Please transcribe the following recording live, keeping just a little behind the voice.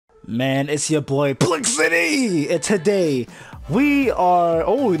Man, it's your boy Plink City, and today we are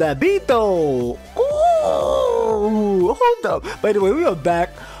that beat though. Oh, hold up. By the way, we are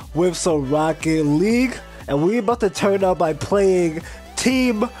back with some Rocket League, and we're about to turn up by playing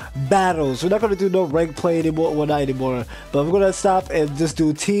team battles. We're not gonna do no rank play anymore, well, not anymore, but we're gonna stop and just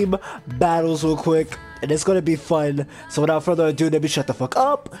do team battles real quick, and it's gonna be fun. So without further ado, let me shut the fuck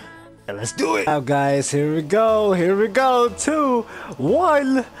up. And let's do it. Now guys, here we go. 2,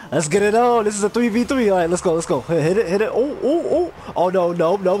 1. Let's get it on. This is a 3v3. All right, let's go. Hit it. Oh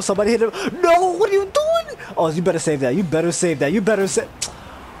no, somebody hit him. No, what are you doing? Oh, you better save that. You better save.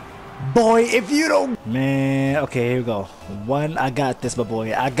 Boy, if you don't, man. Okay, here we go. 1. I got this, my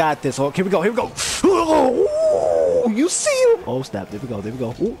boy. I got this. Oh, here we go. Oh, you see him? Oh snap. There we go.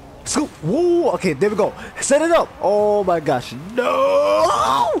 Ooh. Scoop. Woo. Okay, there we go. Set it up. Oh my gosh.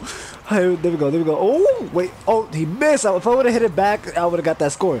 No. Hey, there we go. Oh, wait. Oh, he missed. If I would have hit it back, I would have got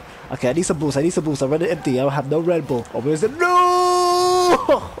that score. Okay, I need some boost. I'm running empty. I don't have no Red Bull. Oh, where's it?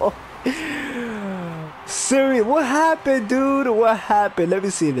 No. Siri, what happened, dude? What happened? Let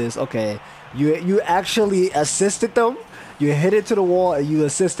me see this. Okay, you actually assisted them. You hit it to the wall and you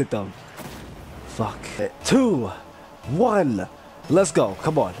assisted them. Fuck. 2, 1. Let's go.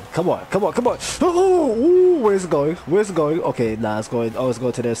 Come on. Oh, where's it going? Okay, nah, it's going. Oh, it's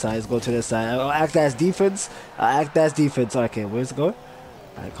going to their side. I'll act as defense. Okay, where's it going?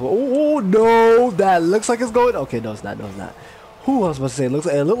 Alright, come on. Oh, no. That looks like it's going. Okay, no, it's not. Who I was supposed to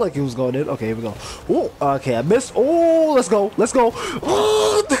say? It looked like it was going in. Okay, here we go. Oh, okay, I missed. Oh, let's go.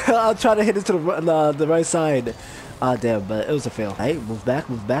 Oh, I'm trying to hit it to the right side. Ah, damn, but it was a fail. Hey, move back.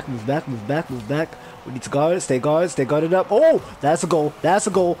 We need to guard, stay guarded up. Oh, that's a goal. That's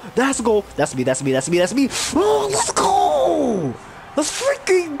me. Oh, let's go. Let's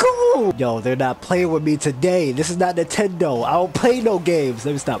freaking go. Yo, they're not playing with me today. This is not Nintendo. I don't play no games.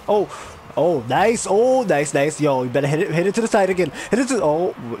 Let me stop. Oh, nice. Yo, you better hit it to the side again.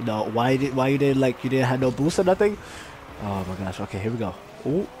 Oh, no. Why you didn't have no boost or nothing? Oh my gosh. Okay, here we go.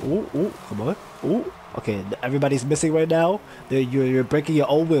 Oh, come on. Oh, okay, everybody's missing right now. You're breaking your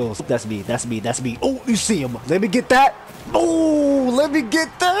own wheels. That's me. Oh, you see him. Let me get that. Yo,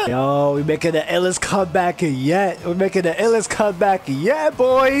 we're making the illest comeback yet.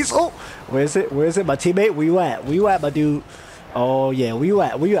 Boys. Oh, where is it? My teammate, where you at, my dude? Oh yeah, where you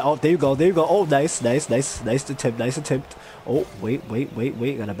at? Oh, there you go. Oh, nice attempt. Oh, wait,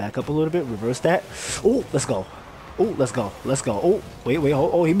 gotta back up a little bit, reverse that. Oh, let's go. Oh, wait,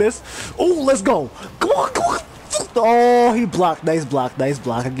 oh, he missed. Oh, let's go. Come on. Oh, he blocked. Nice block.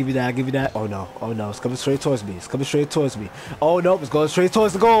 I'll give you that. Oh no, it's coming straight towards me. Oh no, it's going straight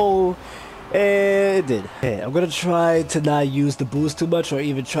towards the goal. And it did. Okay, I'm gonna try to not use the boost too much or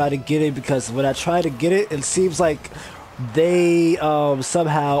even try to get it, because when I try to get it, it seems like they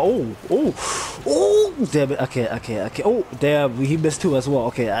somehow damn it. Okay. Oh damn, he missed too as well.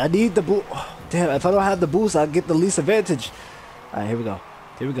 Okay, I need the boost. Damn, if I don't have the boost, I'll get the least advantage. Alright, here we go.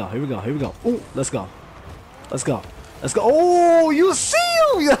 Oh, let's go. Oh, you see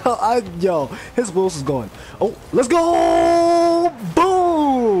him? Yo, his boost is going. Oh, let's go.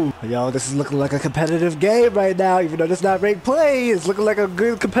 Boom. Yo, this is looking like a competitive game right now. Even though it's not ranked play, it's looking like a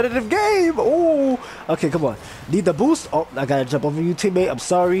good competitive game. Oh, okay, come on. Need the boost. Oh, I gotta jump over you, teammate. I'm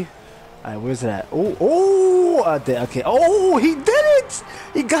sorry. Alright, where's it at? Okay. Oh, he did it!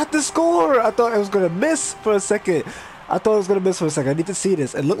 He got the score! I thought it was gonna miss for a second. I need to see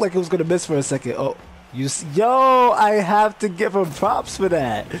this. It looked like it was gonna miss for a second. Oh, yo, I have to give him props for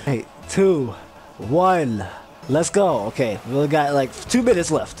that. Hey, 2, 1. Let's go. Okay, we only got like 2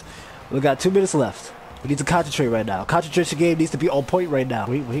 minutes left. We need to concentrate right now. Concentration game needs to be on point right now.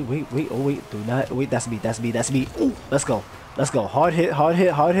 Wait. Oh, wait. Do not. Wait, that's me. Ooh, let's go. Hard hit.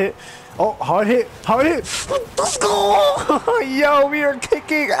 Oh, hard hit. Let's go. Yo, we are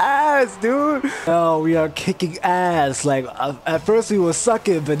kicking ass, dude. Like, at first we were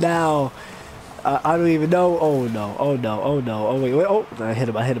sucking, but now I don't even know. Oh no. Oh wait. Oh, I hit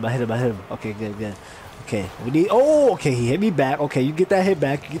him. Okay, good. Okay, we need. Oh, okay, he hit me back. Okay, you get that hit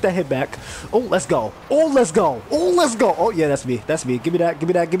back. Oh, let's go. Oh yeah, that's me. Give me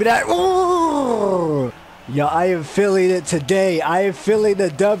that. Oh. Yo, I am feeling it today. I am feeling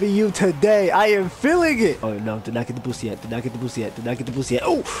the W today. I am feeling it. Oh no, did not get the boost yet.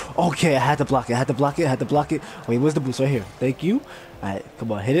 Oh, okay, I had to block it. Wait, where's the boost? Right here. Thank you. Alright,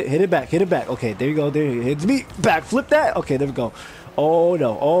 come on, hit it back. Okay, there you go. There it hits me. Back, flip that. Okay, there we go. Oh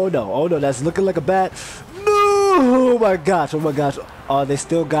no. That's looking like a bad. No! Oh my gosh. Oh, they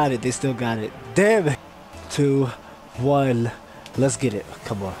still got it. Damn it. 2, 1. Let's get it.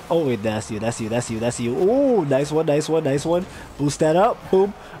 Come on. Oh, wait, that's you. That's you. That's you. That's you. Oh, nice one. Nice one. Nice one. Boost that up.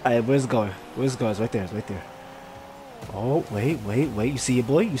 Boom. All right, where's it going? Where's it going? It's right there. It's right there. Oh, wait. You see your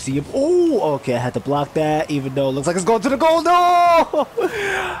boy? You see him? Oh, okay. I had to block that, even though it looks like it's going to the goal. No!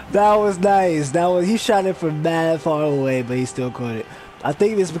 That was nice. He shot it from mad far away, but he still caught it. I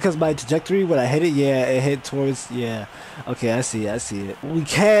think it's because my trajectory, when I hit it, yeah, it hit towards, yeah. Okay, I see it. We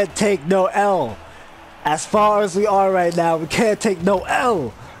can't take no L. As far as we are right now, we can't take no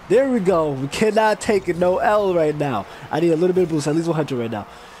L. There we go. We cannot take no L right now. I need a little bit of boost, at least 100 right now.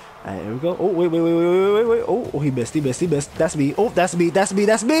 All right, here we go. Oh, wait. Oh, he missed. That's me. Oh, that's me.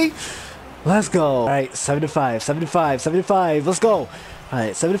 Let's go. All right, 75. Let's go. All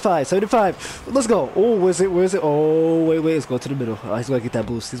right, 75. Let's go. Oh, where's it? Oh, wait. Let's go to the middle. Oh, he's going to get that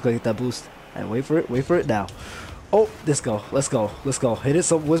boost. All right, wait for it now. Oh, let's go. Hit it.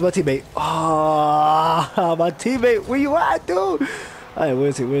 So, where's my teammate? Ah, my teammate. Where you at, dude? All right,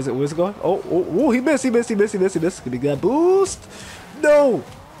 where's it going? Oh, he missed. Give me that boost. No.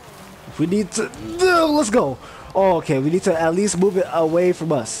 We need to. No, let's go. Oh, okay. We need to at least move it away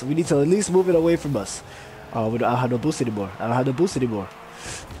from us. Oh, I don't have no boost anymore.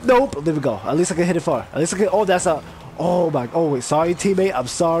 Nope. There we go. At least I can hit it far. Oh, that's a. Oh my. Oh wait. Sorry, teammate. I'm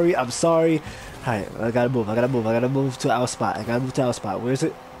sorry. Alright, I gotta move to our spot. Where is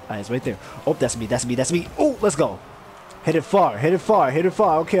it? Alright, it's right there. Oh, that's me. Oh, let's go. Hit it far. I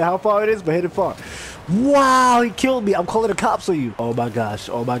don't care how far it is, but hit it far. Wow, he killed me. I'm calling the cops on you. Oh my gosh.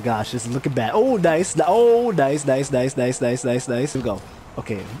 This is looking bad. Oh, nice. Nice. Here we go.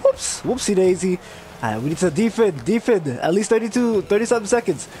 Okay. Whoopsie daisy. Alright, we need to defend. At least 30-something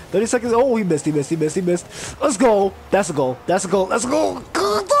seconds. 30 seconds. Oh, he missed. Let's go. That's a goal. Let's go.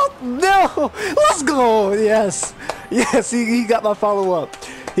 No. Let's go. Yes. He got my follow-up.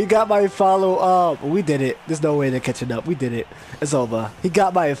 We did it. There's no way they're catching up. We did it. It's over. He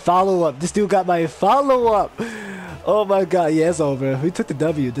got my follow-up. This dude got my follow-up. Oh my god. Yeah, it's over. We took the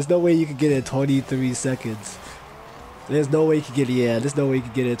W. There's no way you can get it in 23 seconds. There's no way you can get it. Yeah, there's no way you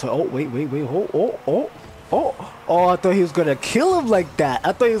can get it. Oh, wait. Oh, I thought he was gonna kill him like that.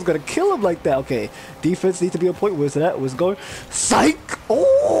 Okay, defense needs to be on point. Where's it at? Where's it going? Psych!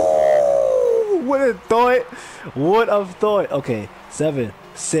 Oh, would have thought. Okay, 7,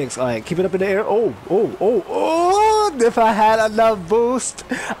 6. All right, keep it up in the air. Oh! If I had enough boost,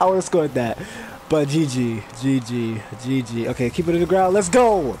 I would have scored that. But GG. Okay, keep it in the ground. Let's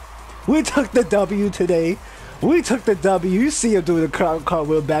go. We took the W today. You see him doing the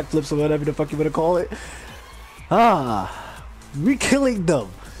cartwheel backflips or whatever the fuck you want to call it. We killing them.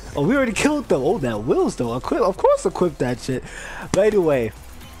 Oh, we already killed them. Oh, that Wills though. Of course equip that shit. But anyway,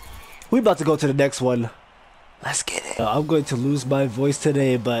 we about to go to the next one. Let's get it. I'm going to lose my voice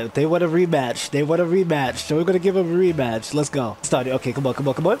today, but they want a rematch. So we're going to give them a rematch. Let's go. Start it. Okay, come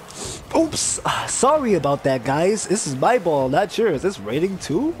on. Oops. Sorry about that, guys. This is my ball, not yours. This rating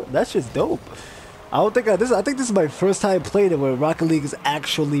 2? That shit's dope. I think this is my first time playing it where Rocket League is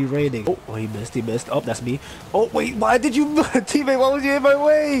actually raining. Oh, he missed. Oh, that's me. Oh, wait, why did you, teammate, why was you in my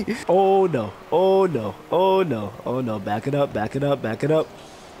way? Oh, no. Back it up.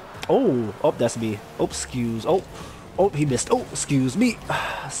 Oh, that's me. Oh, excuse. Oh, he missed. Oh, excuse me.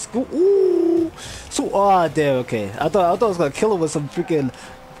 Ooh. Damn, okay. I thought I was gonna kill him with some freaking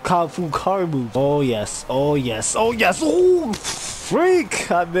Kung Fu car move. Oh, yes. Oh, freak!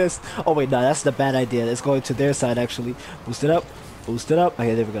 I missed. Oh wait, no, that's the bad idea. It's going to their side actually. Boost it up.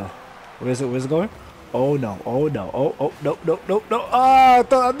 Okay, there we go. Where's it going? Oh no. Oh no. Ah, I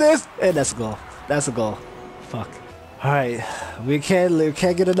thought I missed. And that's a goal. Fuck. All right, we can't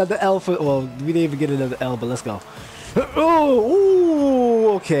get another L for. Well, we didn't even get another L, but let's go.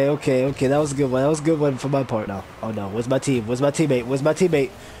 Oh, okay. That was a good one for my part. No. Oh no. Where's my teammate?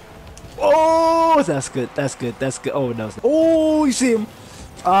 Oh, that's good. Oh, no. Oh, you see him.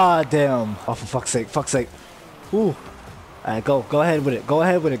 Ah, damn. Oh, for fuck's sake. Ooh. Alright, go ahead with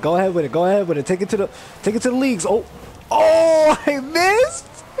it. Take it to the leagues. Oh, I missed.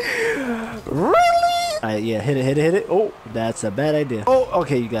 Really? Alright, yeah, hit it. Oh, that's a bad idea. Oh,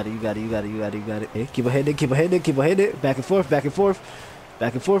 okay, you got it. Hey, keep on hitting it. Back and forth.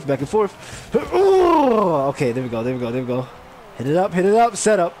 Oh, okay, there we go. Hit it up,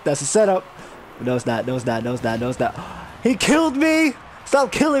 set up. That's a setup. No, it's not. He killed me!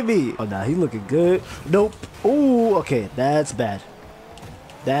 Stop killing me! Oh, nah, he's looking good. Nope. Ooh, okay, that's bad.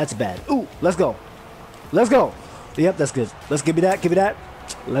 Ooh, let's go. Yep, that's good. Let's give me that.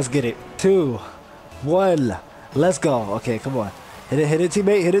 Let's get it. 2, 1. Let's go. Okay, come on. Hit it,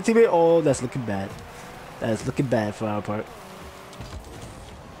 teammate. Oh, that's looking bad. For our part.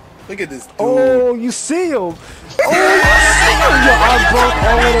 Look at this dude. Oh, you see him. Oh, you see him. Yo, I broke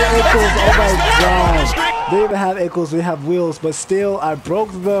all of the ankles. Oh my god. They didn't even have ankles. We have wheels, but still, I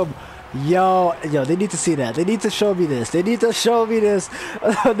broke them. Yo, they need to see that. They need to show me this. They need to show me this.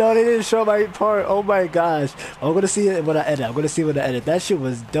 No, they didn't show my part. Oh my gosh. I'm gonna see it when I edit. I'm gonna see when I edit. That shit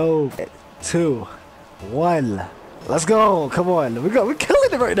was dope. 2, 1. Let's go. Come on. We're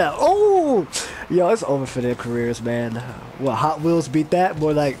killing it right now. Oh, yo, it's over for their careers, man. What, Hot Wheels beat that?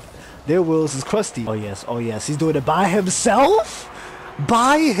 More like their wheels is crusty. Oh yes. Oh yes. He's doing it by himself.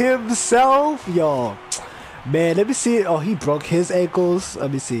 By himself, yo. Man, let me see. Oh, he broke his ankles.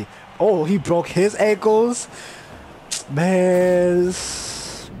 Let me see. Oh, he broke his ankles. Man.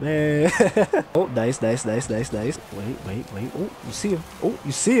 Oh, nice. Wait. Oh, you see him. Oh,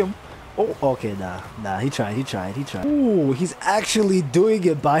 you see him. Oh, okay, nah. He tried. Ooh, he's actually doing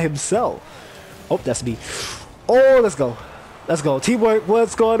it by himself. Oh, that's me. Oh, let's go. Teamwork.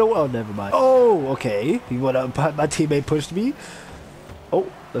 What's going on? Oh, never mind. Oh, okay. He went up. My teammate pushed me. Oh,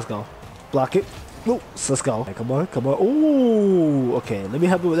 let's go. Block it. Oh, let's go. Right, come on. Ooh, okay. Let me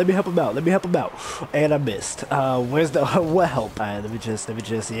help him out. And I missed. Where's the what help? Alright, let me just.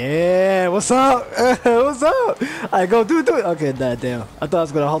 Yeah, what's up? What's up? Alright, go do it. Okay, nah, damn. I thought I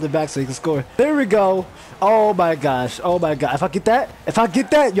was gonna hold it back so he can score. There we go. Oh my gosh. If I get that,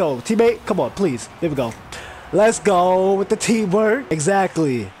 yo, teammate, come on, please. There we go. Let's go with the teamwork.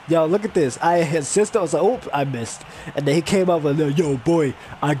 Exactly. Yo, look at this. His sister was like, oh, I missed. And then he came up with, yo, boy,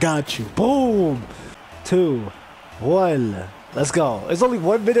 I got you. Boom. 2, 1. Let's go. It's only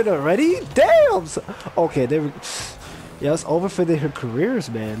 1 minute already? Damn. Okay, there we... Yeah, it's over for their careers,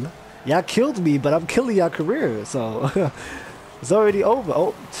 man. Y'all killed me, but I'm killing y'all career. So, it's already over.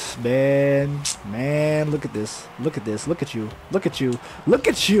 Oh, man. Look at this. Look at you.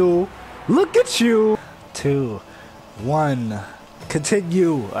 2, 1.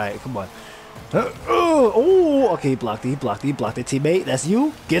 Continue. Alright, come on. Oh, okay, he blocked it. Teammate, that's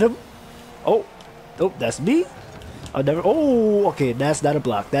you. Get him. Oh, that's me. Oh, okay, that's not a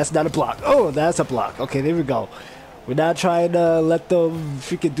block. Oh, that's a block. Okay, there we go. We're not trying to let them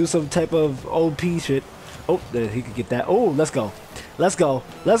freaking do some type of OP shit. Oh, there, he could get that. Oh, let's go.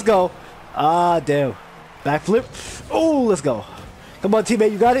 Ah, damn. Backflip. Oh, let's go. Come on,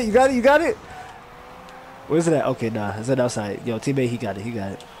 teammate, you got it. Where's it at? Okay, nah, it's outside. Yo, teammate, he got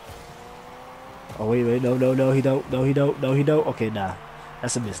it. Oh, wait, no, he don't. Okay, nah,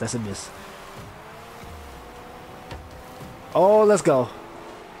 that's a miss. Oh, let's go.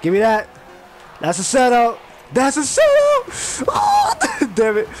 Give me that. That's a setup. Oh,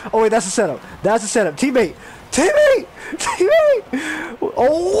 damn it. Oh, wait, that's a setup. Teammate.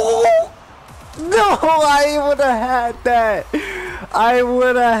 Oh, no, I would have had that.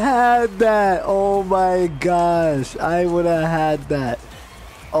 Oh my gosh, I would have had that.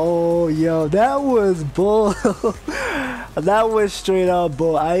 Oh, yo, that was bull. That was straight up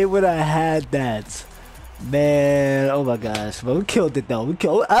bull. I would have had that. Man, oh my gosh. But we killed it though.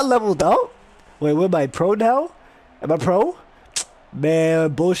 I leveled up. Wait, what am I, pro now? Am I pro?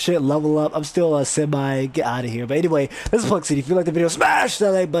 Man, bullshit, level up. I'm still a semi. Get out of here. But anyway, this is Plug City. If you like the video, smash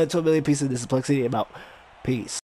that like button to a million pieces. This is Plug City. I'm out. Peace.